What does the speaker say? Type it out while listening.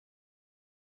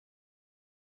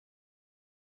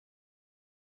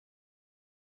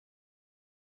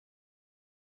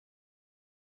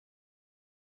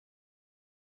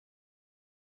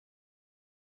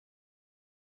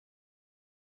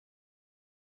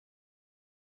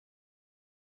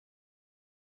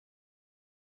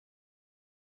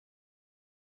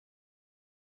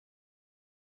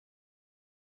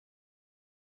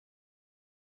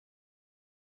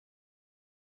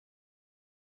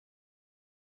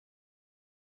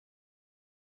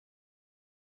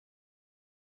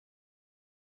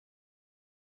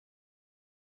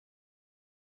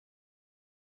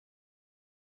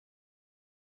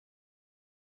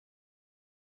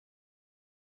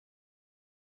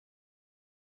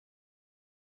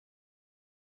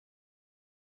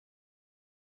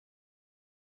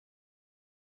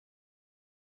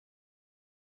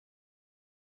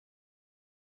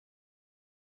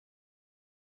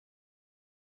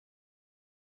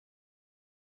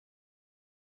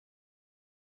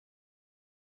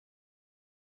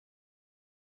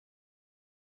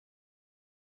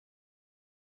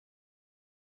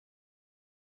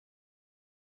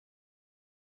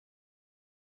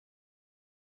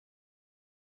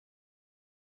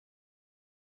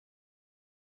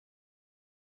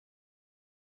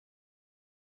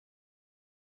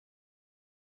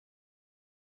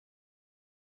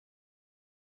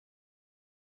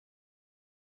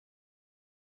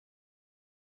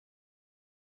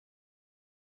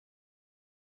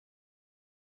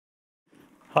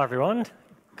Hi everyone,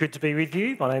 good to be with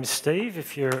you. My name's Steve,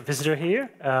 if you're a visitor here.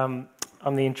 I'm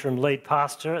the interim lead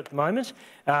pastor at the moment.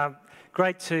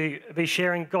 Great to be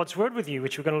sharing God's Word with you,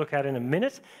 which we're going to look at in a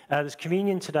minute. There's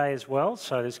communion today as well,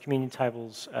 so there's communion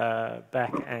tables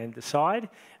back and the side,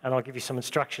 and I'll give you some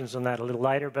instructions on that a little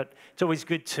later, but it's always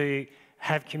good to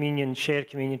have communion, share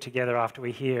communion together after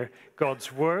we hear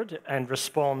God's Word and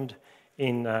respond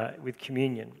with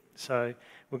communion. So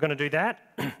we're going to do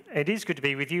that. It is good to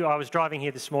be with you. I was driving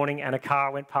here this morning and a car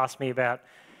went past me about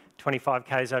 25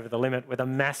 k's over the limit with a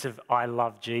massive I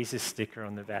love Jesus sticker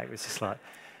on the back. It was just like,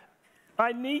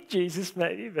 I need Jesus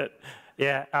maybe, but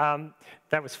yeah,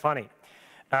 that was funny.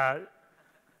 But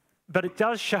it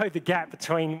does show the gap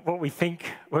between what we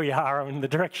think we are and the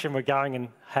direction we're going and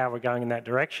how we're going in that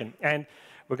direction. And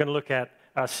we're going to look at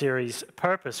our series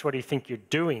Purpose. What do you think you're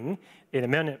doing in a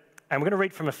minute? And we're going to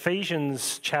read from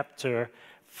Ephesians chapter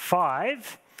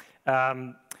 5,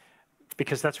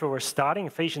 because that's where we're starting,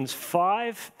 Ephesians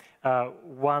 5,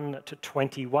 1 to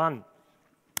 21.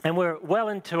 And we're well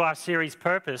into our series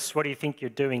Purpose. What do you think you're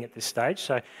doing at this stage?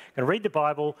 So I'm going to read the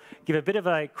Bible, give a bit of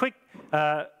a quick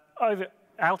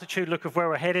altitude look of where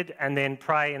we're headed, and then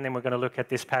pray, and then we're going to look at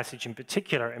this passage in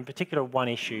particular one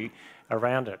issue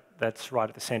around it. That's right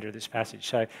at the centre of this passage.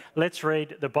 So let's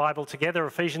read the Bible together,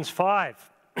 Ephesians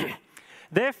 5.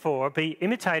 Therefore, be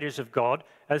imitators of God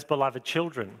as beloved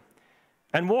children,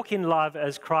 and walk in love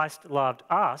as Christ loved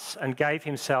us and gave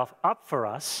himself up for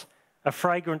us, a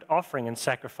fragrant offering and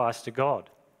sacrifice to God.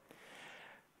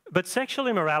 But sexual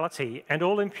immorality and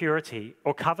all impurity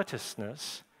or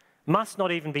covetousness must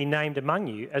not even be named among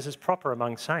you, as is proper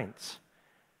among saints.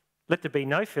 Let there be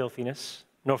no filthiness,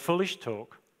 nor foolish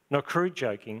talk, nor crude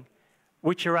joking,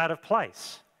 which are out of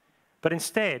place, but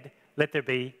instead let there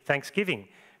be thanksgiving.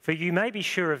 For you may be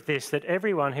sure of this, that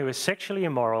everyone who is sexually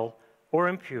immoral or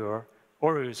impure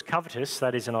or who is covetous,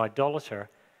 that is an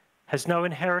idolater, has no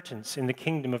inheritance in the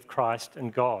kingdom of Christ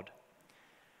and God.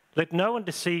 Let no one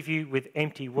deceive you with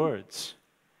empty words,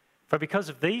 for because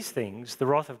of these things the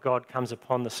wrath of God comes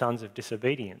upon the sons of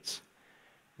disobedience.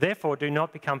 Therefore do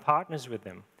not become partners with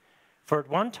them. For at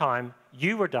one time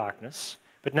you were darkness,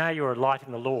 but now you are light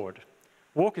in the Lord.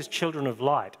 Walk as children of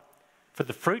light, for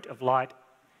the fruit of light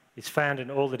is found in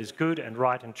all that is good and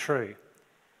right and true.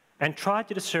 And try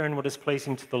to discern what is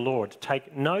pleasing to the Lord.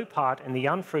 Take no part in the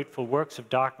unfruitful works of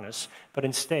darkness, but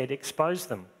instead expose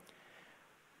them.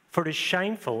 For it is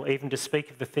shameful even to speak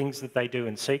of the things that they do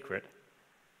in secret.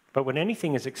 But when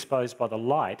anything is exposed by the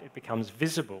light, it becomes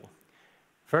visible.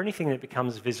 For anything that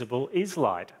becomes visible is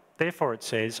light. Therefore it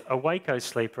says, Awake, O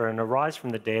sleeper, and arise from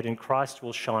the dead, and Christ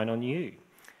will shine on you.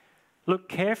 Look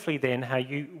carefully then how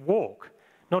you walk,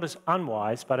 not as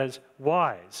unwise, but as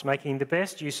wise, making the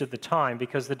best use of the time,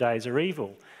 because the days are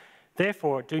evil.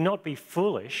 Therefore, do not be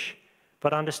foolish,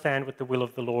 but understand what the will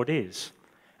of the Lord is.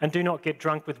 And do not get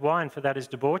drunk with wine, for that is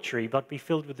debauchery, but be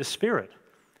filled with the Spirit,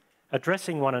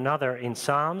 addressing one another in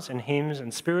psalms and hymns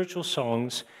and spiritual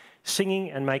songs,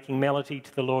 singing and making melody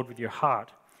to the Lord with your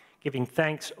heart, giving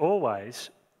thanks always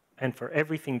and for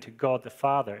everything to God the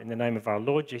Father in the name of our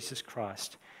Lord Jesus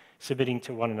Christ, submitting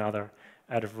to one another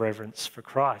out of reverence for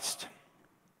Christ.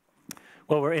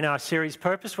 Well, we're in our series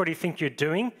Purpose. What do you think you're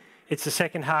doing? It's the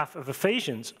second half of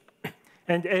Ephesians.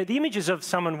 And the image is of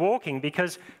someone walking,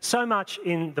 because so much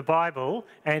in the Bible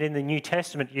and in the New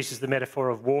Testament uses the metaphor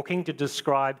of walking to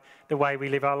describe the way we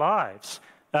live our lives.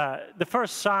 The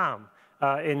first psalm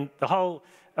in the whole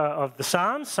of the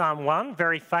Psalms, Psalm 1,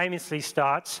 very famously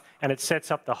starts, and it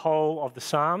sets up the whole of the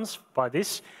Psalms by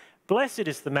this: Blessed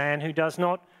is the man who does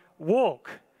not walk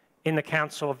in the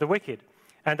counsel of the wicked.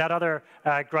 And that other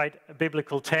great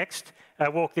biblical text,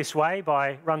 Walk This Way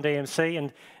by Run DMC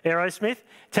and Aerosmith,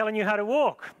 telling you how to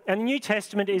walk. And the New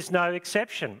Testament is no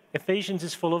exception. Ephesians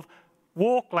is full of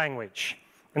walk language.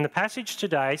 And the passage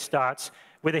today starts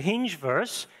with a hinge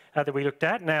verse that we looked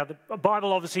at. Now, the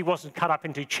Bible obviously wasn't cut up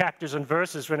into chapters and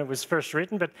verses when it was first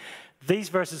written, but these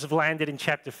verses have landed in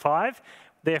chapter 5.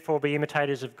 Therefore, be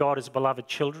imitators of God as beloved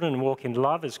children and walk in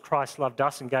love as Christ loved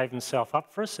us and gave himself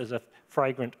up for us as a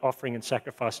fragrant offering and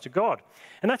sacrifice to God.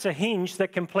 And that's a hinge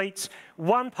that completes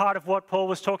one part of what Paul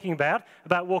was talking about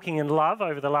walking in love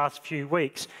over the last few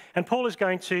weeks. And Paul is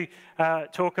going to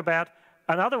talk about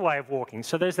another way of walking.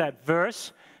 So there's that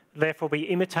verse, therefore be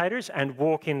imitators and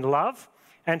walk in love.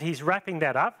 And he's wrapping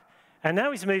that up. And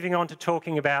now he's moving on to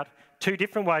talking about two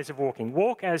different ways of walking.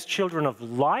 Walk as children of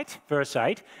light, verse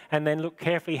 8, and then look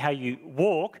carefully how you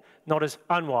walk, not as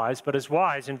unwise, but as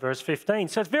wise in verse 15.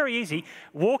 So it's very easy.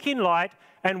 Walk in light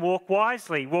and walk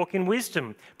wisely. Walk in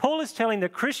wisdom. Paul is telling the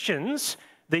Christians,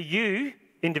 the you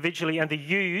individually and the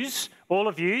yous, all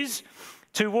of yous,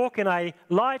 to walk in a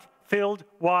light-filled,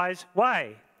 wise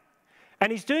way.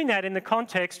 And he's doing that in the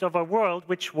context of a world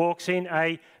which walks in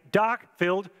a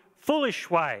dark-filled, foolish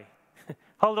way.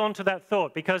 Hold on to that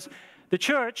thought, because the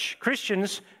church,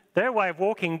 Christians, their way of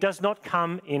walking does not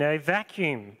come in a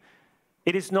vacuum.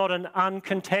 It is not an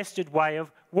uncontested way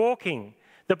of walking.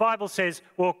 The Bible says,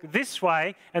 walk this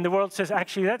way, and the world says,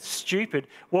 actually, that's stupid,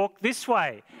 walk this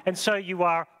way. And so you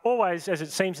are always, as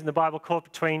it seems in the Bible, caught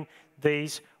between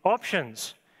these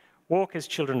options. Walk as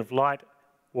children of light,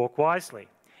 walk wisely.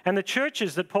 And the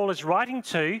churches that Paul is writing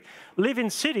to live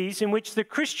in cities in which the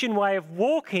Christian way of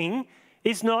walking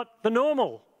is not the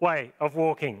normal way of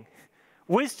walking.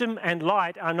 Wisdom and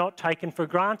light are not taken for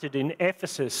granted in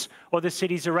Ephesus or the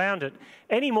cities around it,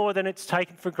 any more than it's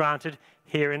taken for granted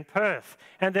here in Perth.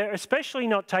 And they're especially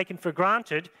not taken for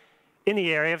granted in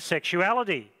the area of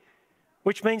sexuality,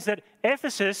 which means that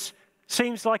Ephesus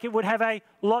seems like it would have a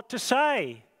lot to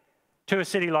say to a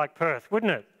city like Perth,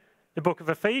 wouldn't it? The book of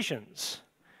Ephesians.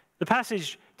 The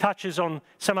passage touches on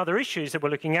some other issues that we're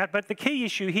looking at, but the key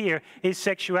issue here is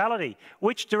sexuality.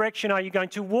 Which direction are you going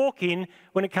to walk in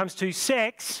when it comes to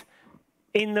sex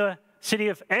in the city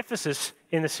of Ephesus,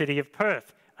 in the city of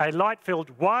Perth? A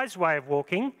light-filled, wise way of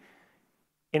walking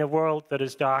in a world that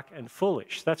is dark and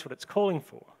foolish. That's what it's calling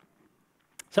for.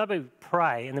 So we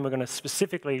pray, and then we're going to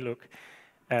specifically look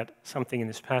at something in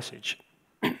this passage.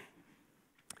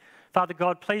 Father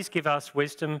God, please give us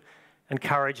wisdom and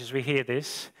courage as we hear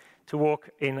this, to walk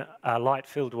in a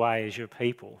light-filled way as your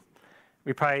people.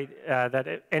 We pray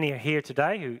that any here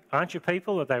today who aren't your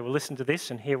people, that they will listen to this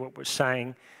and hear what we're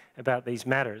saying about these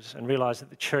matters and realise that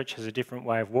the church has a different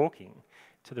way of walking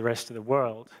to the rest of the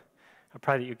world. I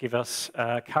pray that you give us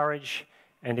courage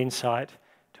and insight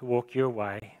to walk your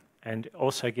way, and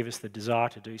also give us the desire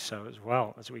to do so as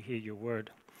well as we hear your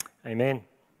word. Amen.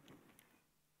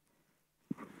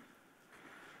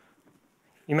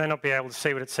 You may not be able to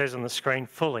see what it says on the screen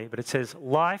fully, but it says,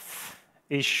 life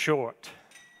is short,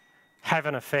 have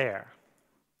an affair.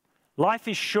 Life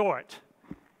is short,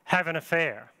 have an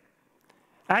affair.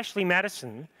 Ashley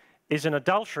Madison is an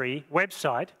adultery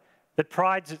website that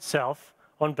prides itself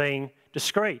on being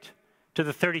discreet to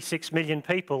the 36 million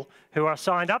people who are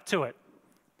signed up to it.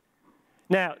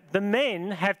 Now, the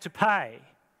men have to pay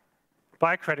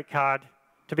by a credit card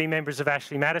to be members of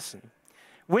Ashley Madison.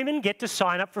 Women get to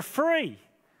sign up for free.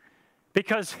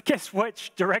 Because guess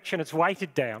which direction it's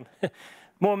weighted down?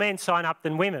 More men sign up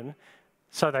than women,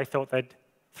 so they thought they'd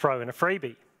throw in a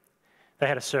freebie. They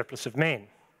had a surplus of men.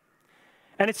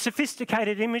 And it's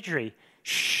sophisticated imagery.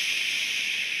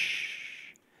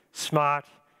 Shh. Smart,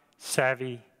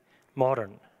 savvy,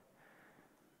 modern.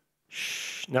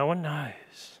 Shh. No one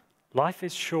knows. Life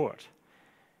is short.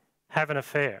 Have an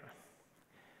affair.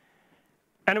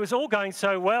 And it was all going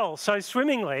so well, so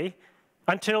swimmingly,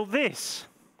 until this.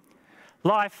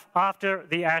 Life after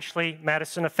the Ashley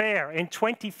Madison affair. In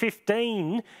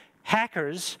 2015,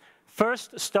 hackers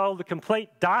first stole the complete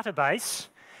database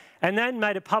and then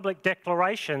made a public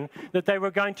declaration that they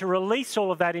were going to release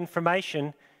all of that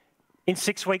information in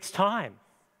 6 weeks' time.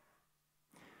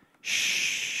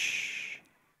 Shh.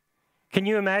 Can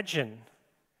you imagine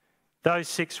those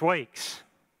 6 weeks?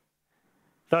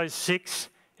 Those 6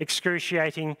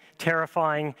 excruciating,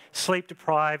 terrifying,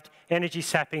 sleep-deprived,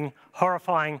 energy-sapping,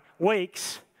 horrifying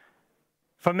weeks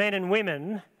for men and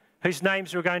women whose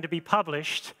names were going to be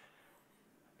published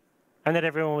and that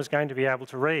everyone was going to be able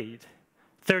to read.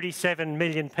 37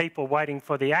 million people waiting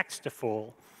for the axe to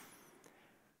fall.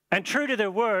 And true to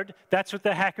their word, that's what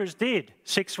the hackers did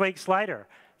 6 weeks later.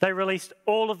 They released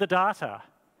all of the data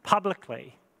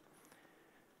publicly.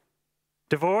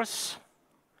 Divorce,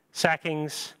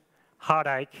 sackings,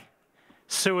 heartache,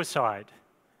 suicide.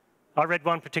 I read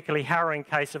one particularly harrowing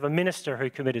case of a minister who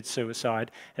committed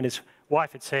suicide, and his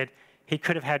wife had said he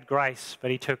could have had grace, but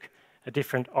he took a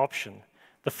different option.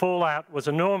 The fallout was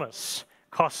enormous,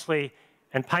 costly,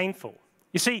 and painful.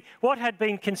 You see, what had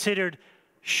been considered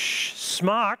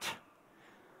smart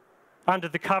under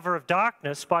the cover of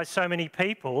darkness by so many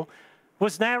people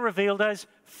was now revealed as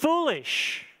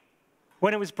foolish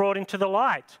when it was brought into the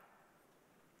light.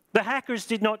 The hackers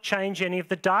did not change any of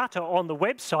the data on the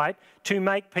website to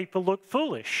make people look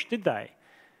foolish, did they?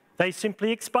 They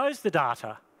simply exposed the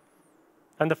data,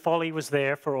 and the folly was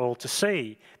there for all to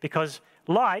see, because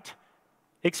light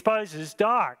exposes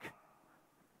dark.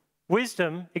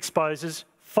 Wisdom exposes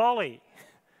folly.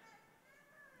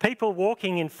 People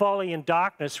walking in folly and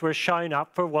darkness were shown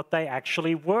up for what they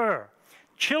actually were.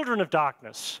 Children of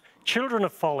darkness, children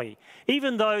of folly,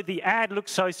 even though the ad looked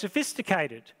so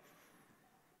sophisticated.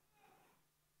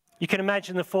 You can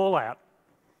imagine the fallout.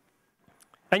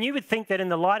 And you would think that in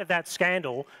the light of that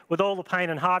scandal, with all the pain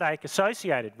and heartache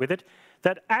associated with it,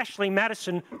 that Ashley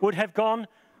Madison would have gone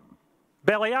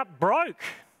belly up broke.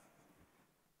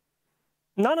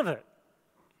 None of it.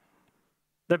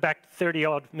 They're back to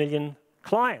 30-odd million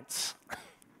clients.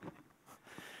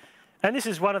 And this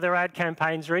is one of their ad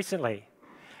campaigns recently.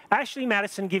 Ashley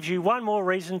Madison gives you one more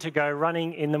reason to go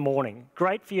running in the morning.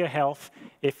 Great for your health,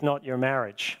 if not your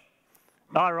marriage.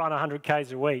 I run 100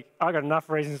 Ks a week. I've got enough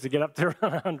reasons to get up to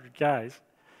run 100 Ks.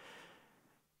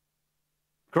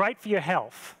 Great for your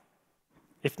health,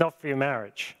 if not for your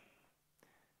marriage.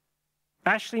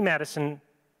 Ashley Madison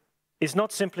is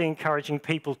not simply encouraging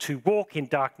people to walk in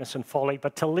darkness and folly,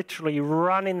 but to literally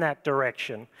run in that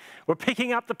direction. We're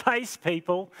picking up the pace,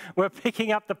 people. We're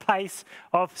picking up the pace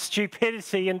of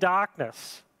stupidity and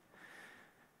darkness.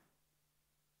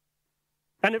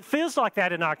 And it feels like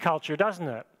that in our culture, doesn't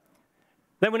it?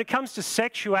 That when it comes to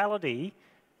sexuality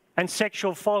and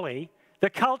sexual folly, the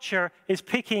culture is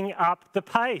picking up the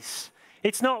pace.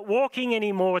 It's not walking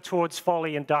anymore towards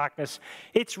folly and darkness.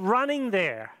 It's running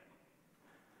there.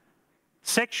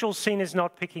 Sexual sin is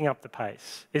not picking up the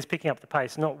pace. It's picking up the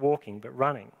pace, not walking, but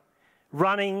running.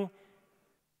 Running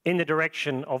in the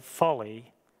direction of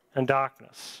folly and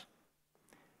darkness.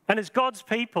 And as God's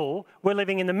people, we're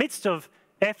living in the midst of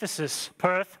Ephesus,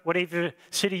 Perth, whatever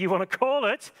city you want to call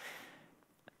it,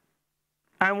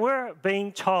 and we're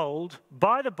being told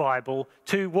by the Bible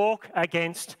to walk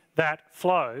against that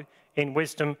flow in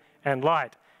wisdom and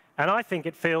light. And I think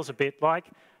it feels a bit like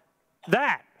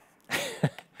that.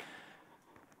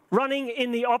 Running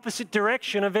in the opposite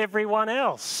direction of everyone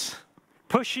else.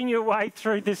 Pushing your way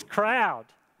through this crowd.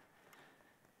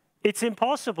 It's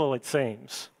impossible, it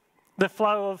seems. The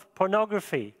flow of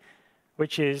pornography,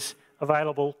 which is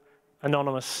available,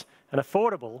 anonymous and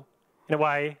affordable, in a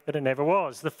way that it never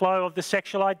was. The flow of the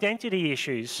sexual identity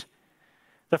issues.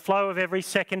 The flow of every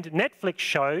second Netflix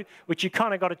show, which you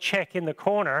kind of got to check in the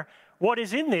corner. What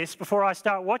is in this before I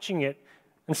start watching it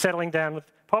and settling down with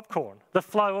popcorn? The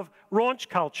flow of raunch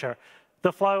culture.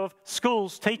 The flow of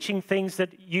schools teaching things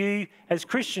that you as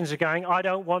Christians are going, I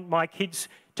don't want my kids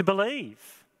to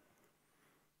believe.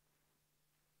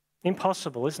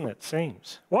 Impossible, isn't it?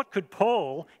 Seems. What could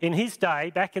Paul, in his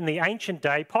day, back in the ancient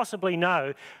day, possibly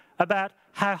know about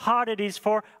how hard it is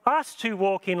for us to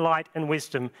walk in light and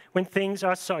wisdom when things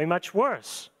are so much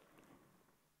worse?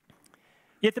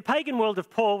 Yet the pagan world of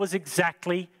Paul was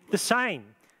exactly the same.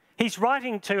 He's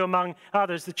writing to, among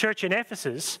others, the church in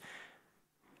Ephesus,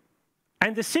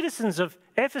 and the citizens of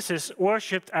Ephesus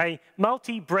worshipped a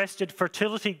multi-breasted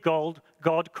fertility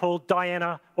god called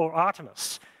Diana or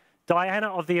Artemis, Diana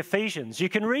of the Ephesians. You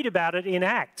can read about it in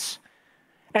Acts.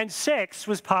 And sex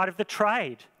was part of the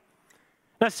trade.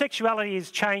 Now, sexuality has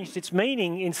changed its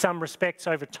meaning in some respects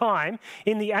over time.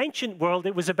 In the ancient world,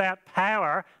 it was about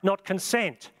power, not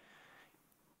consent.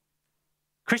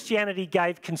 Christianity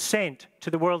gave consent to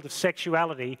the world of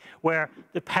sexuality, where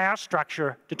the power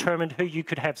structure determined who you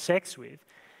could have sex with.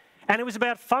 And it was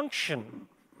about function.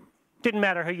 Didn't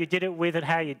matter who you did it with and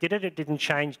how you did it. It didn't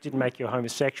change, didn't make you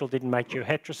homosexual, didn't make you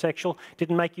heterosexual,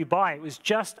 didn't make you bi. It was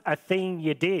just a thing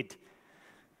you did.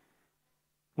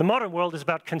 The modern world is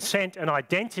about consent and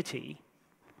identity,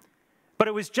 but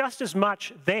it was just as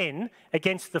much then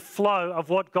against the flow of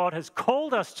what God has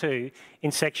called us to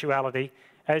in sexuality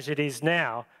as it is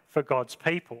now for God's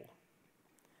people.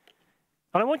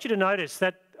 And I want you to notice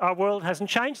that our world hasn't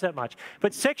changed that much,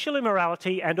 but sexual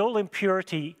immorality and all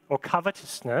impurity or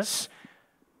covetousness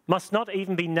must not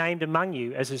even be named among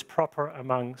you as is proper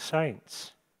among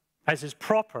saints. As is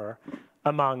proper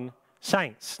among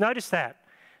saints. Notice that.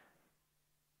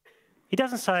 He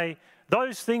doesn't say,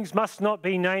 those things must not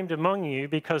be named among you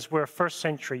because we're first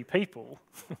century people.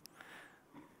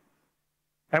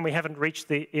 And we haven't reached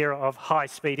the era of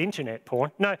high-speed internet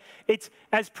porn. No, it's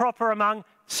as proper among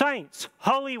saints,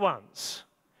 holy ones.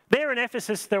 There in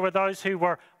Ephesus, there were those who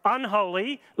were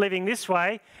unholy, living this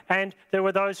way, and there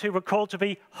were those who were called to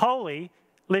be holy,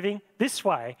 living this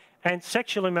way. And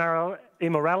sexual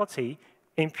immorality,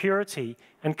 impurity,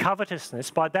 and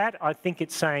covetousness, by that I think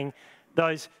it's saying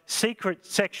those secret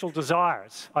sexual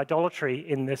desires, idolatry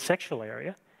in the sexual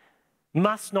area,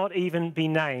 must not even be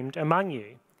named among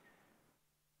you.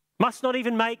 Must not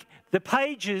even make the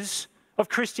pages of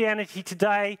Christianity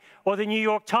Today or the New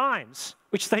York Times,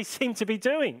 which they seem to be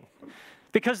doing,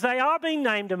 because they are being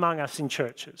named among us in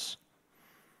churches.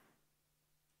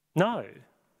 No,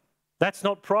 that's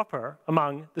not proper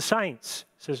among the saints,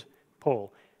 says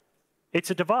Paul.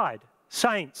 It's a divide.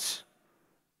 Saints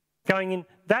going in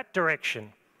that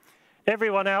direction.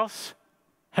 Everyone else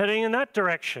heading in that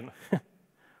direction,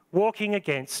 walking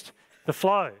against the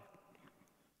flow.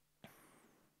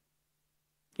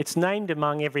 It's named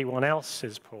among everyone else,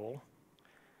 says Paul,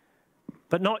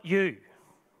 but not you.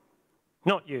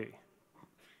 Not you.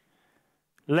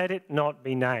 Let it not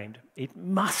be named. It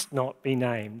must not be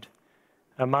named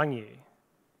among you.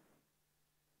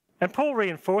 And Paul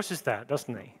reinforces that,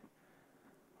 doesn't he?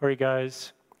 Where he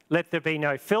goes, let there be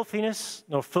no filthiness,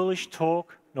 nor foolish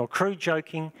talk, nor crude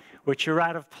joking, which are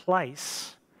out of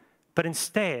place, but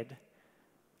instead,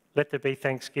 let there be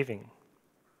thanksgiving,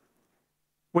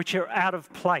 which are out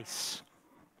of place.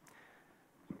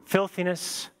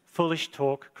 Filthiness, foolish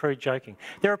talk, crude joking.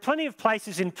 There are plenty of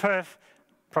places in Perth,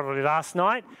 probably last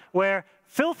night, where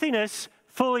filthiness,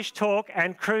 foolish talk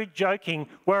and crude joking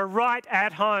were right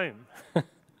at home.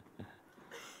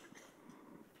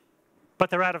 But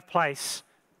they're out of place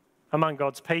among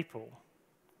God's people.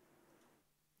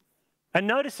 And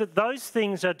notice that those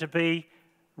things are to be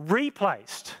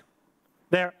replaced.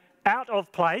 They're out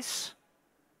of place,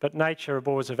 but nature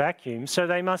abhors a vacuum, so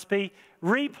they must be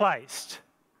replaced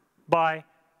by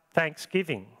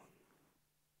thanksgiving,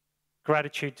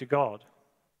 gratitude to God.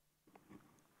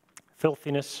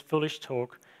 Filthiness, foolish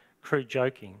talk, crude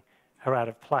joking are out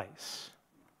of place.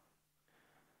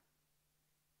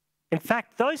 In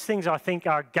fact, those things I think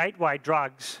are gateway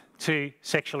drugs to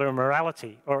sexual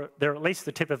immorality, or they're at least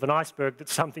the tip of an iceberg that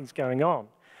something's going on.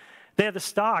 They're the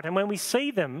start, and when we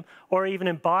see them or even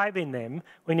imbibe in them,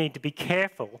 we need to be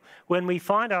careful. When we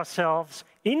find ourselves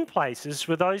in places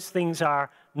where those things are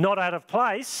not out of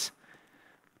place,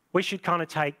 we should kind of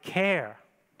take care.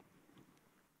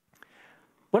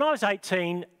 When I was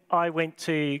 18, I went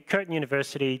to Curtin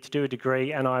University to do a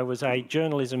degree, and I was a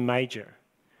journalism major.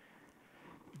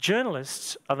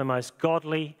 Journalists are the most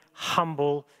godly,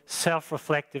 humble,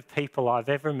 self-reflective people I've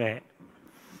ever met.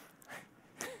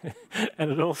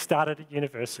 And it all started at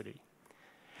university.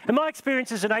 And my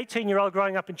experience as an 18-year-old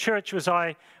growing up in church was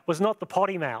I was not the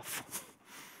potty mouth.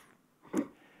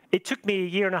 It took me a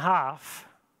year and a half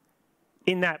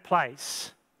in that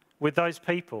place with those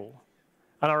people.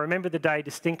 And I remember the day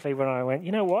distinctly when I went,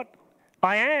 you know what?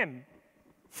 I am.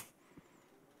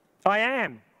 I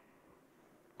am.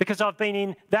 Because I've been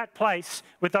in that place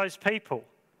with those people.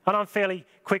 And I'm fairly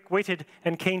quick-witted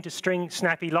and keen to string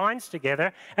snappy lines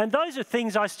together. And those are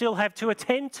things I still have to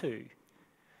attend to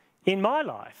in my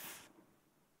life.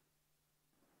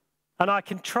 And I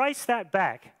can trace that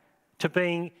back to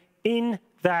being in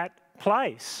that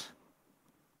place.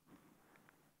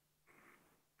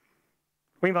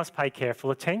 We must pay careful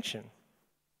attention.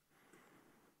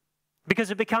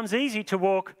 Because it becomes easy to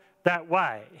walk that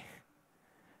way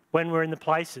when we're in the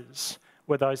places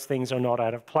where those things are not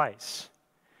out of place.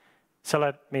 So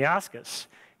let me ask us,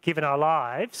 given our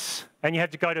lives, and you have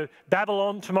to go to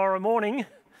Babylon tomorrow morning,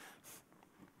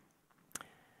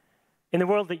 in the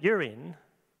world that you're in,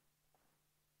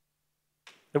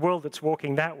 the world that's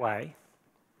walking that way,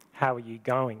 how are you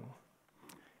going?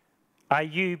 Are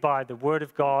you, by the Word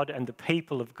of God and the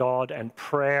people of God and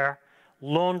prayer,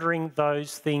 laundering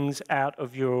those things out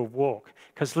of your walk?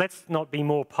 Because let's not be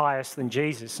more pious than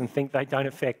Jesus and think they don't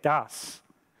affect us.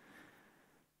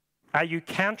 Are you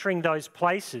countering those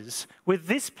places with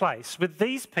this place, with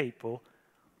these people,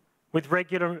 with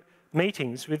regular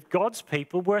meetings with God's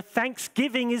people where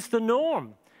thanksgiving is the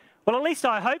norm? Well, at least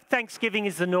I hope thanksgiving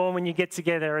is the norm when you get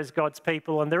together as God's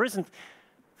people and there isn't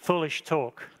foolish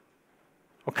talk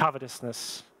or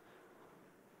covetousness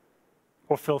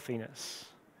or filthiness.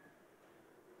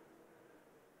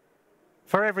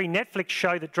 For every Netflix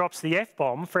show that drops the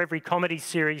F-bomb, for every comedy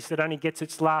series that only gets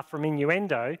its laugh from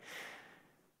innuendo,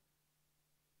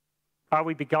 are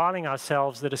we beguiling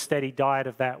ourselves that a steady diet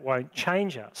of that won't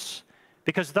change us?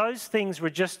 Because those things were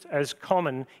just as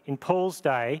common in Paul's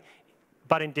day,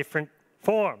 but in different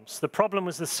forms. The problem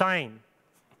was the same.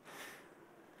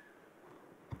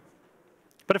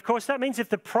 But of course, that means if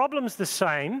the problem's the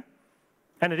same,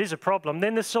 and it is a problem,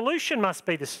 then the solution must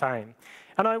be the same.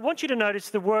 And I want you to notice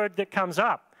the word that comes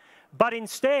up. But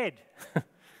instead,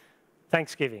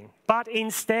 thanksgiving. But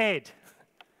instead.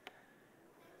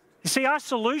 You see, our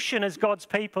solution as God's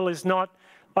people is not,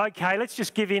 okay, let's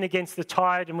just give in against the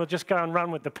tide and we'll just go and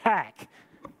run with the pack.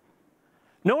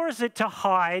 Nor is it to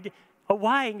hide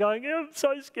away and going, oh, I'm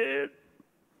so scared.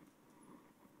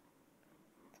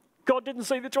 God didn't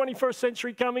see the 21st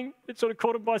century coming. It sort of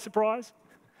caught him by surprise.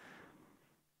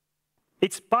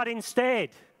 But instead,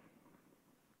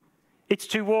 it's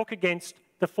to walk against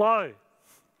the flow.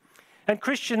 And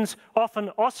Christians often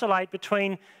oscillate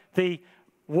between the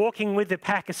walking with the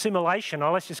pack assimilation,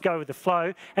 let's just go with the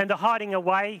flow, and the hiding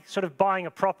away, sort of buying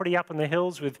a property up in the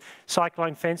hills with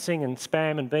cyclone fencing and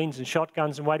spam and beans and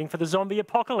shotguns and waiting for the zombie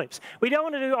apocalypse. We don't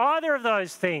want to do either of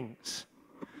those things.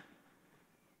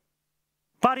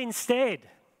 But instead,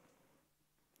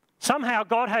 somehow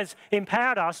God has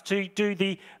empowered us to do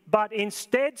the but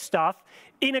instead stuff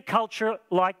in a culture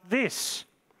like this.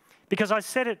 Because I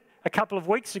said it a couple of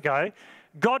weeks ago,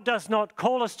 God does not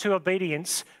call us to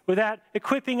obedience without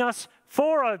equipping us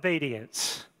for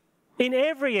obedience in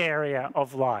every area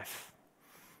of life.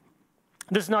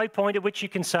 There's no point at which you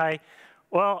can say,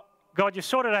 well, God, you've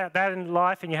sorted out that in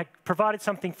life and you provided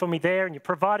something for me there and you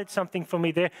provided something for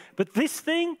me there, but this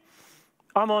thing,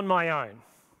 I'm on my own.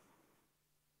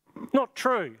 Not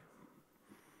true.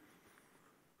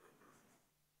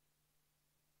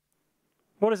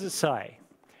 What does it say?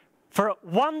 For at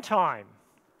one time,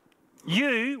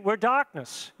 you were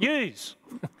darkness, yous.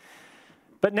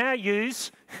 But now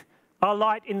yous are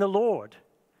light in the Lord.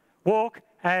 Walk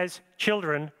as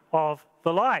children of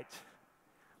the light.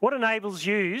 What enables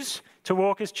yous to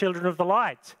walk as children of the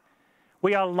light?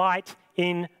 We are light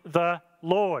in the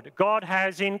Lord. God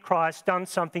has in Christ done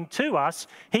something to us.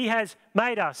 He has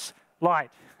made us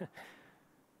light.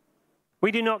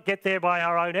 We do not get there by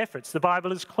our own efforts. The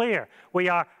Bible is clear. We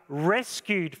are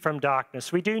rescued from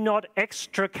darkness. We do not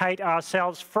extricate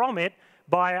ourselves from it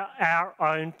by our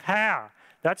own power.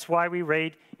 That's why we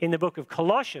read in the book of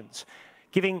Colossians,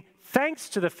 giving thanks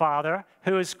to the Father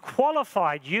who has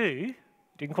qualified you,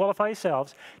 didn't qualify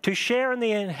yourselves, to share in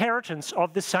the inheritance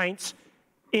of the saints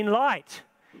in light.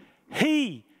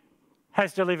 He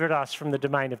has delivered us from the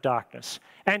domain of darkness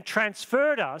and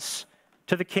transferred us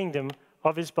to the kingdom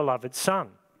of his beloved Son.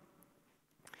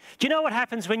 Do you know what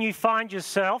happens when you find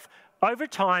yourself over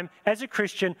time as a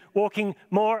Christian walking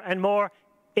more and more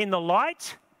in the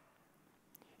light?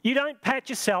 You don't pat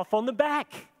yourself on the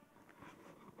back.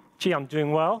 Gee, I'm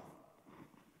doing well.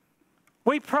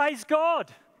 We praise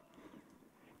God,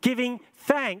 giving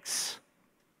thanks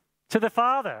to the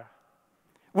Father.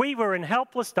 We were in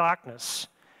helpless darkness,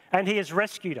 and he has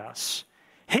rescued us.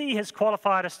 He has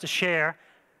qualified us to share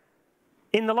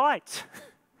in the light,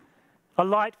 a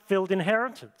light-filled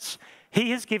inheritance.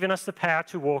 He has given us the power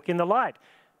to walk in the light.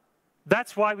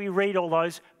 That's why we read all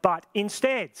those but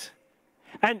insteads.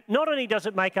 And not only does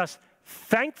it make us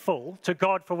thankful to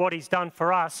God for what he's done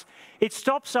for us, it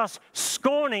stops us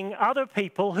scorning other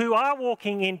people who are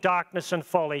walking in darkness and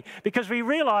folly, because we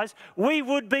realize we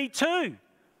would be too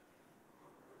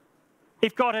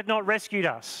if God had not rescued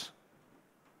us.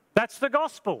 That's the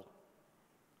gospel.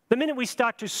 The minute we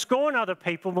start to scorn other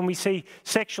people when we see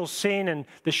sexual sin and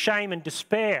the shame and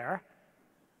despair,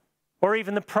 or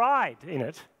even the pride in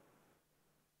it,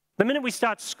 the minute we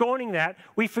start scorning that,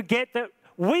 we forget that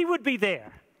we would be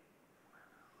there,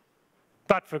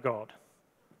 but for God.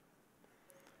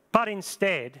 But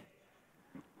instead,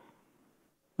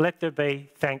 let there be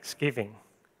thanksgiving.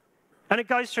 And it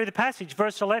goes through the passage,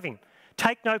 verse 11.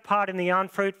 Take no part in the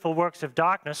unfruitful works of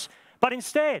darkness, but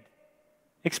instead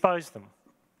expose them.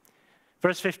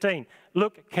 Verse 15,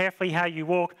 look carefully how you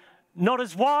walk, not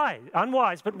as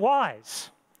unwise, but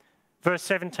wise. Verse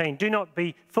 17, do not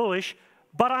be foolish,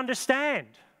 but understand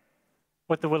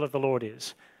what the will of the Lord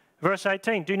is. Verse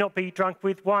 18, do not be drunk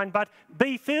with wine, but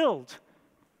be filled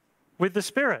with the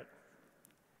Spirit.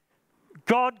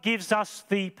 God gives us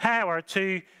the power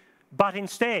to, but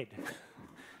instead,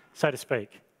 so to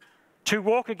speak, to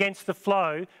walk against the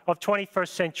flow of 21st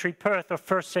century Perth or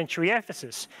 1st century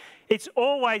Ephesus. It's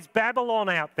always Babylon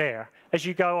out there as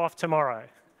you go off tomorrow.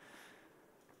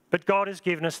 But God has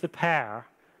given us the power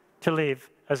to live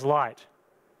as light.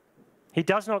 He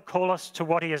does not call us to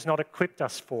what he has not equipped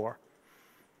us for.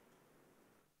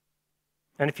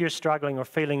 And if you're struggling or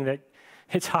feeling that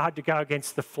it's hard to go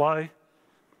against the flow,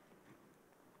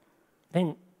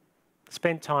 then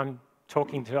spend time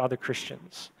talking to other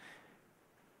Christians.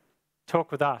 Talk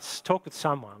with us, talk with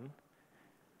someone,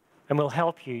 and we'll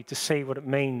help you to see what it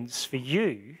means for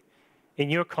you in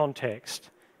your context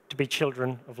to be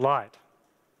children of light.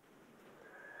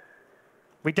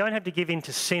 We don't have to give in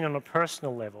to sin on a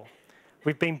personal level.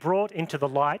 We've been brought into the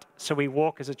light, so we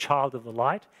walk as a child of the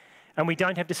light, and we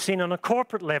don't have to sin on a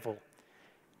corporate level.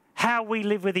 How we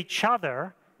live with each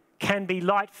other can be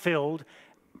light-filled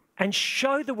and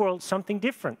show the world something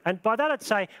different. And by that I'd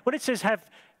say, when it says have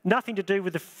nothing to do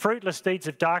with the fruitless deeds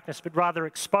of darkness, but rather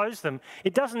expose them,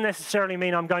 it doesn't necessarily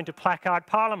mean I'm going to placard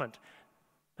Parliament,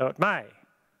 though it may.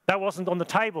 That wasn't on the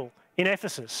table in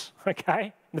Ephesus,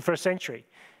 okay, in the 1st century.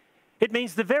 It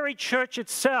means the very church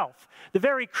itself, the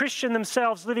very Christian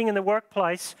themselves living in the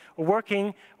workplace or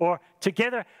working or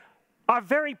together, our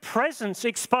very presence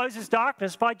exposes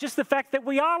darkness by just the fact that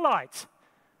we are light.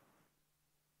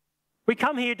 We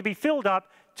come here to be filled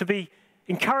up, to be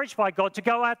encouraged by God, to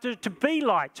go out to be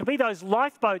light, to be those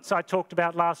lifeboats I talked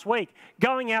about last week,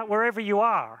 going out wherever you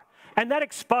are. And that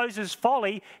exposes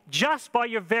folly just by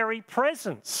your very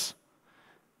presence.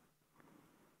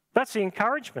 That's the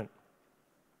encouragement.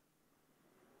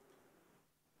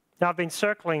 Now, I've been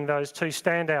circling those two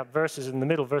standout verses in the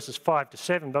middle, verses 5 to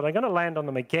 7, but I'm going to land on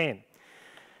them again.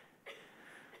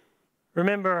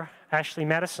 Remember Ashley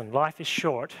Madison, life is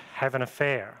short, have an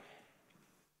affair.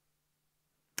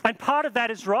 And part of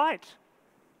that is right.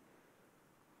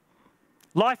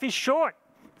 Life is short.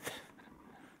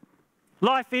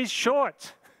 Life is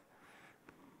short.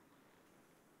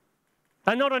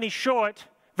 And not only short,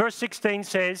 verse 16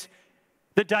 says,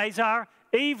 the days are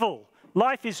evil.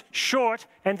 Life is short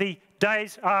and the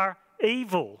days are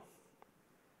evil.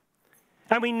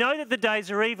 And we know that the days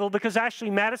are evil because Ashley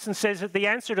Madison says that the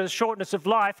answer to the shortness of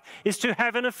life is to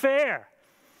have an affair.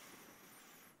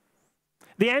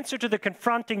 The answer to the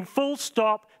confronting full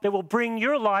stop that will bring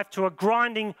your life to a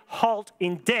grinding halt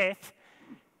in death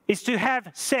is to have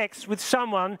sex with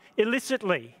someone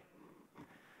illicitly.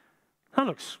 That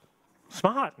looks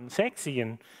smart and sexy,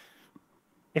 and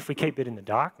if we keep it in the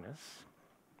darkness.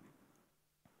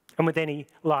 And with any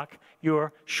luck,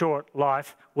 your short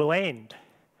life will end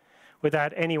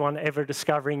without anyone ever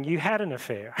discovering you had an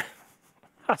affair.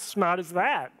 How smart is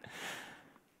that?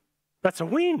 That's a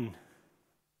win.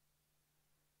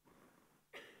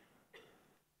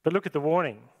 But look at the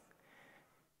warning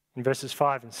in verses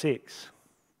 5 and 6.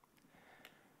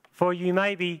 For you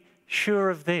may be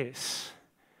sure of this,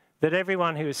 that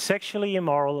everyone who is sexually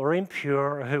immoral or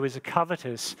impure or who is a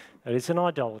covetous, that is an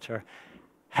idolater,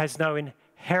 has no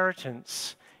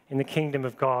inheritance in the kingdom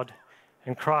of God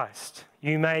and Christ.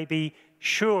 You may be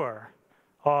sure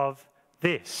of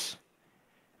this.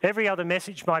 Every other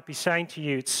message might be saying to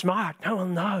you, it's smart, no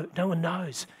one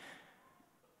knows.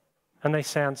 And they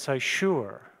sound so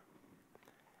sure.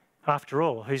 After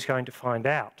all, who's going to find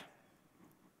out?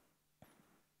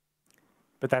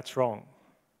 But that's wrong.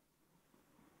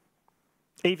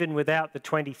 Even without the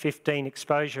 2015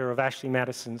 exposure of Ashley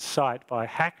Madison's site by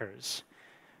hackers,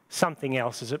 something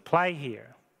else is at play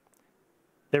here.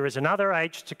 There is another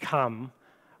age to come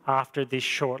after this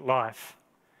short life.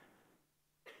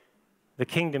 The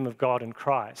kingdom of God and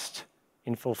Christ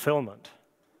in fulfillment.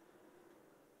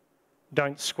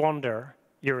 Don't squander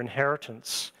your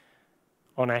inheritance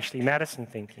on Ashley Madison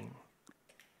thinking,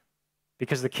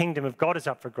 because the kingdom of God is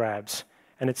up for grabs.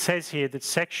 And it says here that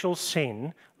sexual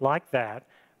sin like that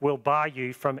will bar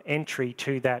you from entry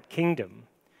to that kingdom.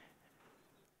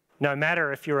 No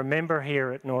matter if you're a member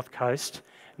here at North Coast,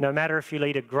 no matter if you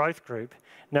lead a growth group,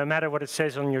 no matter what it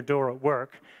says on your door at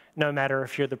work, no matter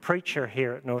if you're the preacher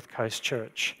here at North Coast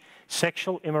Church,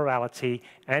 sexual immorality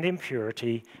and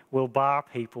impurity will bar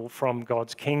people from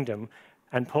God's kingdom.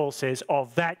 And Paul says,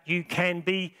 of that you can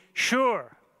be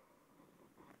sure.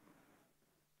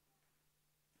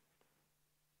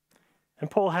 And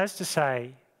Paul has to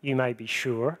say, you may be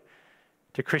sure,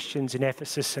 to Christians in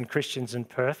Ephesus and Christians in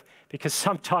Perth, because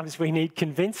sometimes we need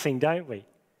convincing, don't we?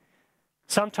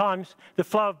 Sometimes the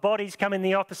flow of bodies come in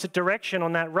the opposite direction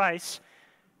on that race,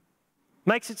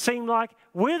 makes it seem like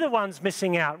we're the ones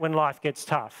missing out when life gets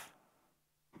tough.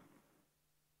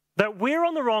 That we're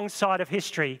on the wrong side of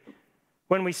history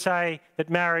when we say that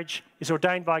marriage is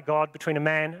ordained by God between a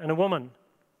man and a woman.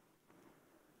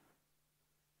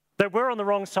 That we're on the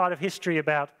wrong side of history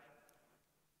about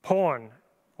porn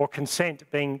or consent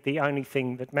being the only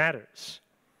thing that matters.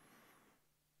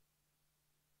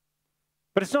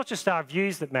 But it's not just our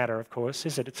views that matter, of course,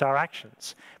 is it? It's our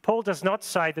actions. Paul does not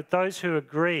say that those who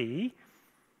agree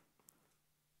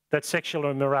that sexual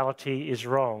immorality is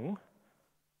wrong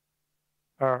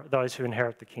are those who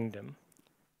inherit the kingdom.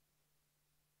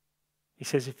 He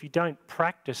says if you don't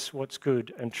practice what's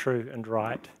good and true and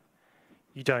right,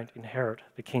 you don't inherit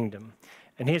the kingdom.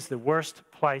 And here's the worst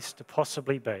place to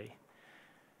possibly be.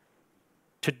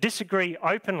 To disagree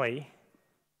openly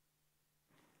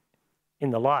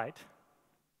in the light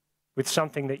with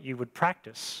something that you would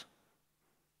practice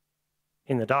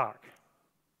in the dark.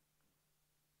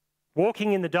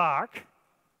 Walking in the dark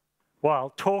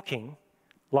while talking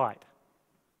light.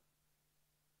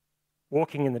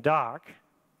 Walking in the dark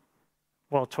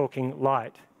while talking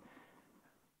light.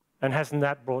 And hasn't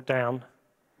that brought down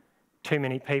too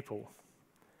many people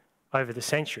over the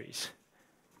centuries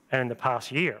and in the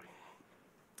past year?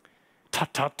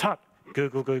 Tut, tut, tut.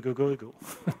 Google, Google, Google.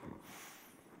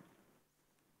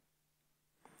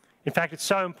 In fact, it's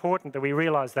so important that we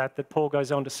realise that Paul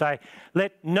goes on to say,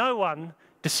 let no one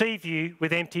deceive you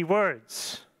with empty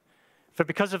words. For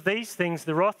because of these things,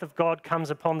 the wrath of God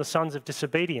comes upon the sons of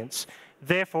disobedience.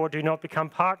 Therefore, do not become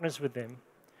partners with them.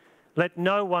 Let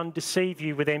no one deceive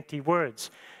you with empty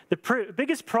words. The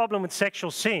biggest problem with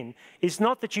sexual sin is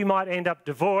not that you might end up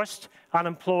divorced,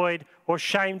 unemployed, or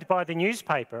shamed by the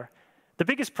newspaper. The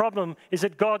biggest problem is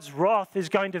that God's wrath is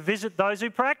going to visit those who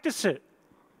practice it.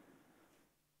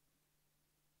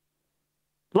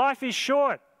 Life is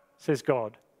short, says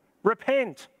God.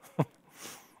 Repent.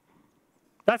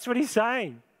 That's what he's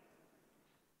saying.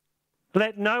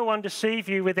 Let no one deceive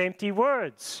you with empty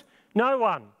words. No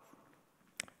one.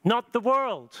 Not the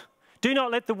world. Do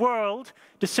not let the world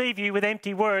deceive you with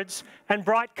empty words and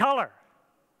bright colour.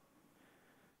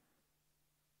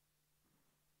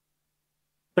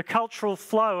 The cultural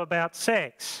flow about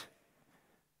sex,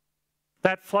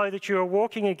 that flow that you are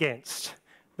walking against,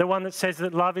 the one that says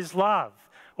that love is love,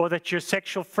 or that your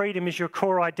sexual freedom is your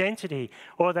core identity,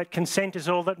 or that consent is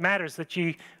all that matters that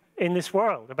you in this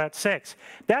world about sex.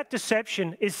 That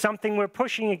deception is something we're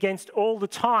pushing against all the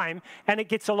time, and it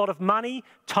gets a lot of money,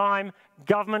 time,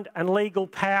 government and legal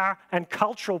power and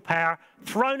cultural power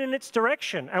thrown in its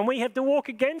direction, and we have to walk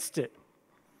against it.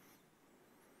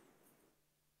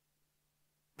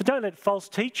 But don't let false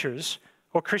teachers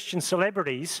or Christian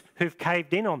celebrities who've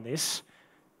caved in on this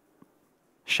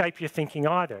shape your thinking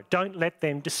either. Don't let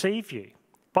them deceive you.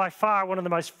 By far, one of the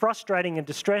most frustrating and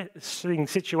distressing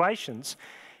situations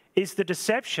is the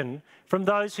deception from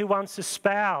those who once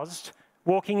espoused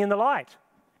walking in the light.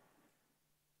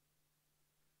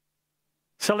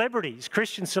 Celebrities,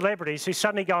 Christian celebrities, who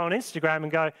suddenly go on Instagram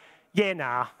and go, yeah,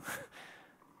 nah,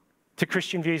 to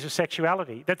Christian views of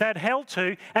sexuality that they'd held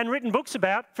to and written books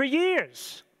about for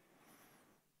years.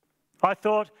 I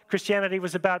thought Christianity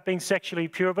was about being sexually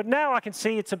pure, but now I can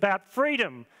see it's about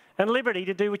freedom and liberty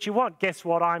to do what you want. Guess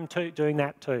what? I'm doing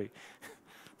that too.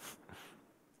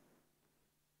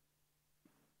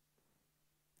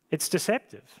 It's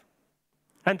deceptive.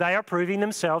 And they are proving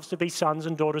themselves to be sons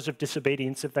and daughters of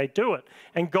disobedience if they do it.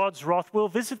 And God's wrath will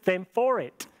visit them for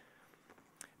it.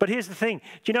 But here's the thing.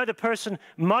 Do you know the person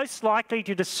most likely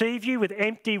to deceive you with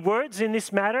empty words in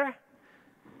this matter?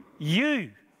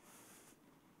 You.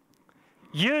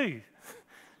 You.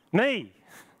 Me.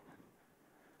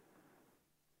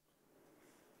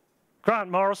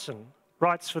 Grant Morrison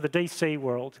writes for the DC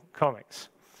World Comics.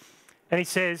 And he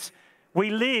says, we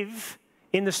live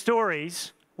in the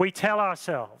stories we tell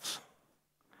ourselves.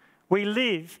 We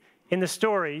live in the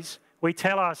stories we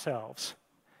tell ourselves.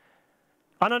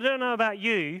 And I don't know about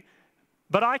you,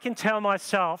 but I can tell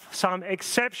myself some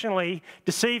exceptionally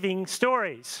deceiving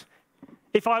stories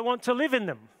if I want to live in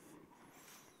them.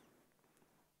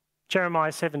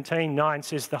 Jeremiah 17:9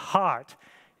 says, the heart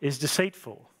is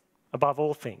deceitful above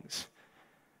all things.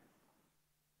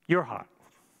 Your heart.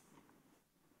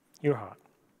 Your heart.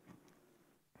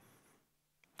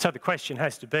 So the question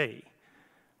has to be,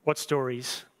 what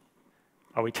stories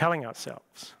are we telling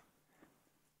ourselves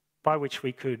by which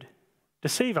we could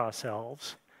deceive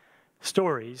ourselves,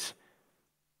 stories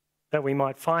that we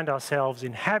might find ourselves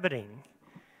inhabiting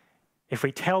if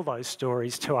we tell those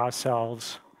stories to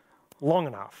ourselves long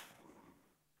enough?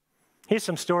 Here's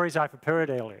some stories I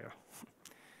prepared earlier.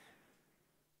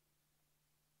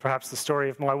 Perhaps the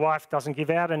story of my wife doesn't give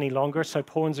out any longer, so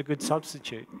porn's a good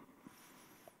substitute.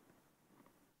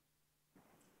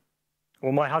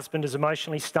 Or my husband is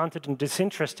emotionally stunted and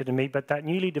disinterested in me, but that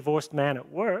newly divorced man at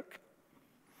work.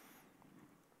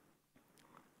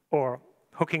 Or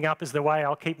hooking up is the way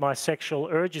I'll keep my sexual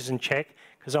urges in check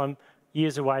because I'm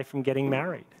years away from getting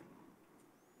married.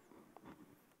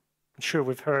 I'm sure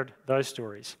we've heard those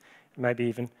stories, maybe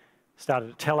even started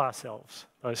to tell ourselves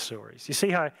those stories. You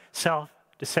see how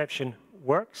self-deception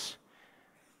works?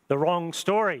 The wrong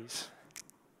stories.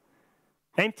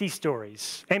 Empty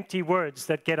stories, empty words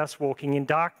that get us walking in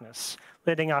darkness,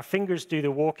 letting our fingers do the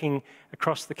walking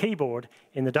across the keyboard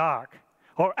in the dark,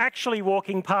 or actually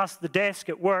walking past the desk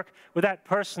at work where that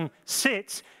person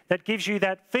sits that gives you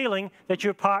that feeling that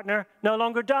your partner no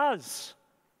longer does.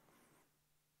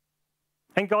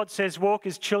 And God says, walk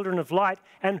as children of light.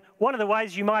 And one of the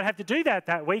ways you might have to do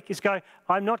that week is go,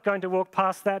 I'm not going to walk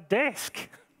past that desk.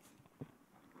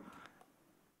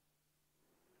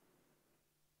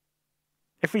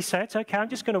 If we say, it's okay, I'm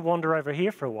just going to wander over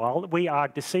here for a while, we are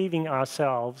deceiving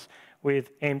ourselves with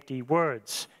empty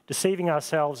words, deceiving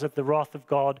ourselves that the wrath of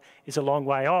God is a long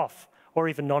way off, or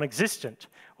even non-existent,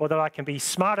 or that I can be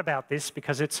smart about this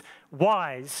because it's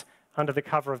wise under the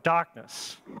cover of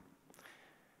darkness.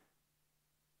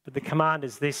 But the command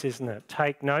is this, isn't it?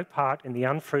 Take no part in the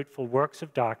unfruitful works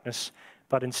of darkness,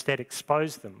 but instead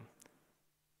expose them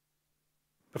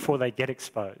before they get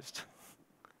exposed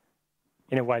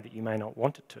in a way that you may not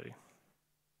want it to.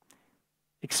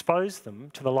 expose them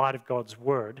to the light of God's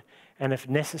word, and if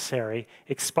necessary,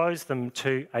 expose them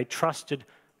to a trusted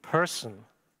person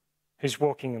who's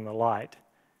walking in the light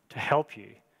to help you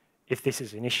if this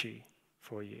is an issue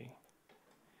for you.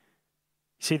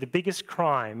 See, the biggest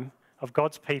crime of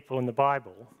God's people in the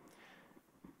Bible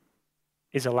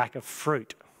is a lack of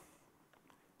fruit.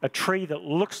 A tree that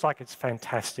looks like it's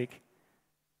fantastic,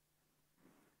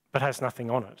 but has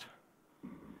nothing on it.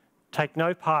 Take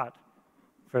no part,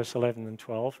 verse 11 and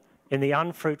 12, in the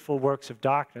unfruitful works of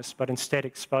darkness, but instead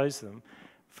expose them.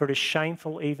 For it is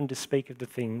shameful even to speak of the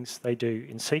things they do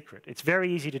in secret. It's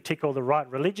very easy to tick all the right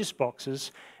religious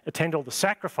boxes, attend all the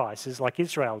sacrifices like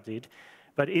Israel did,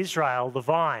 but Israel, the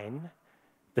vine,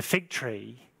 the fig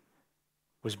tree,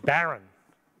 was barren.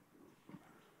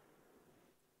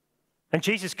 And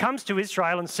Jesus comes to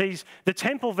Israel and sees the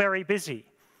temple very busy.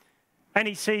 And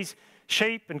he sees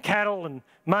sheep and cattle and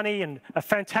money and a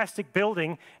fantastic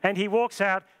building. And he walks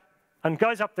out and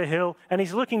goes up the hill and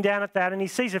he's looking down at that and he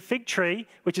sees a fig tree,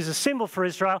 which is a symbol for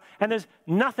Israel, and there's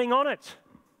nothing on it.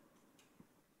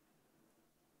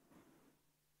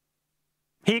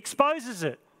 He exposes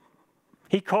it.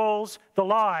 He calls the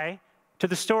lie to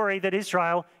the story that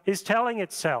Israel is telling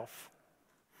itself.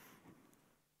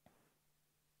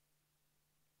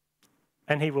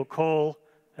 And he will call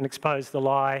and expose the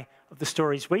lie of the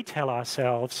stories we tell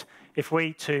ourselves if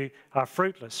we too are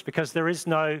fruitless, because there is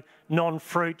no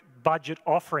non-fruit budget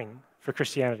offering for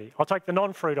Christianity. I'll take the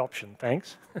non-fruit option,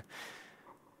 thanks.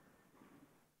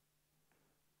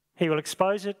 He will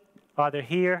expose it either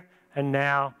here and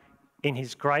now in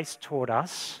his grace toward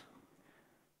us,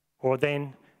 or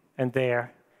then and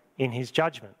there in his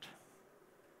judgment.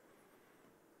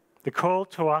 The call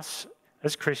to us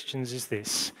as Christians is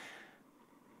this: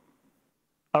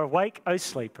 awake, O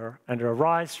sleeper, and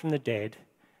arise from the dead,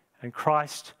 and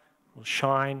Christ will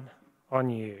shine on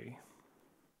you.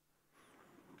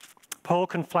 Paul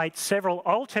conflates several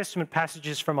Old Testament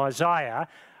passages from Isaiah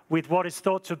with what is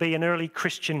thought to be an early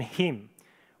Christian hymn.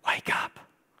 Wake up.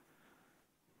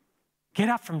 Get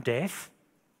up from death.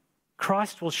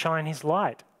 Christ will shine his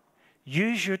light.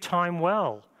 Use your time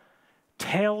well.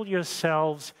 Tell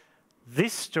yourselves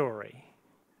this story.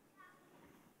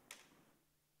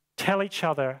 Tell each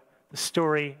other the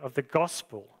story of the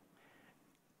gospel.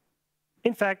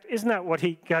 In fact, isn't that what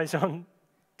he goes on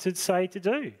to say to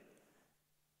do?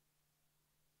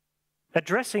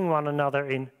 Addressing one another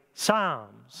in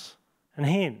psalms and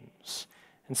hymns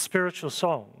and spiritual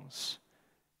songs,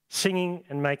 singing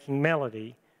and making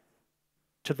melody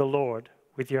to the Lord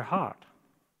with your heart.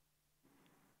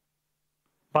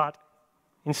 But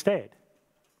instead,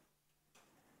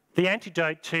 the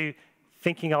antidote to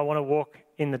thinking I want to walk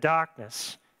in the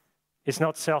darkness is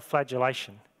not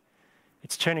self-flagellation.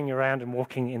 It's turning around and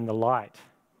walking in the light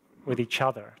with each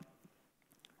other,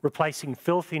 replacing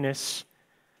filthiness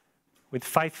with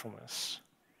faithfulness,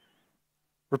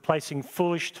 replacing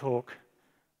foolish talk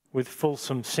with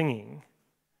fulsome singing,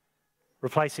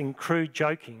 replacing crude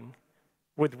joking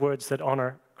with words that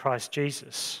honour Christ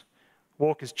Jesus.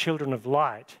 Walk as children of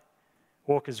light,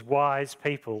 walk as wise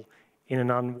people in an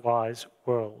unwise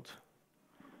world.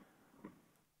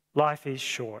 Life is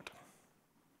short.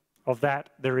 Of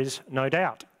that, there is no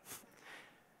doubt.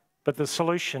 But the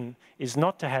solution is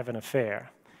not to have an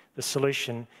affair. The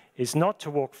solution is not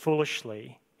to walk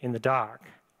foolishly in the dark.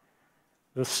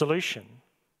 The solution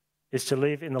is to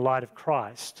live in the light of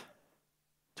Christ,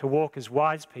 to walk as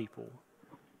wise people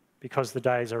because the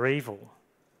days are evil.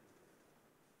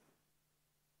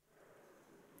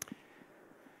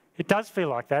 It does feel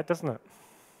like that, doesn't it?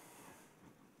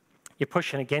 You're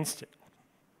pushing against it,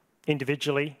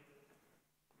 individually,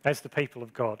 as the people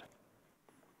of God.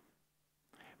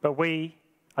 But we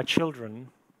are children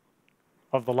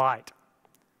of the light,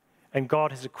 and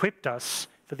God has equipped us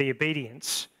for the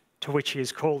obedience to which he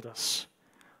has called us.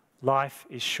 Life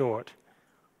is short.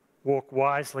 Walk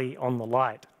wisely on the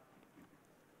light.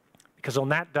 Because on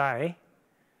that day,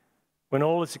 when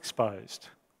all is exposed,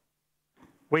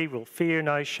 we will fear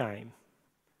no shame,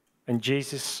 and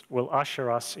Jesus will usher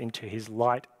us into his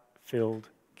light-filled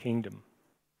kingdom.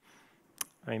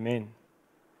 Amen.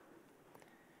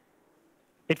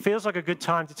 It feels like a good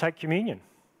time to take communion,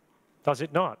 does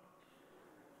it not?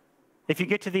 If you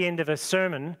get to the end of a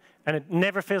sermon and it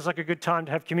never feels like a good time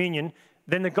to have communion,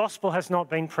 then the gospel has not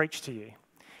been preached to you,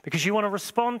 because you want to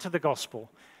respond to the gospel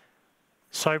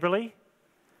soberly,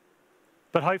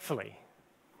 but hopefully,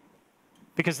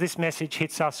 because this message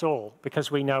hits us all,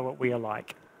 because we know what we are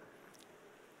like.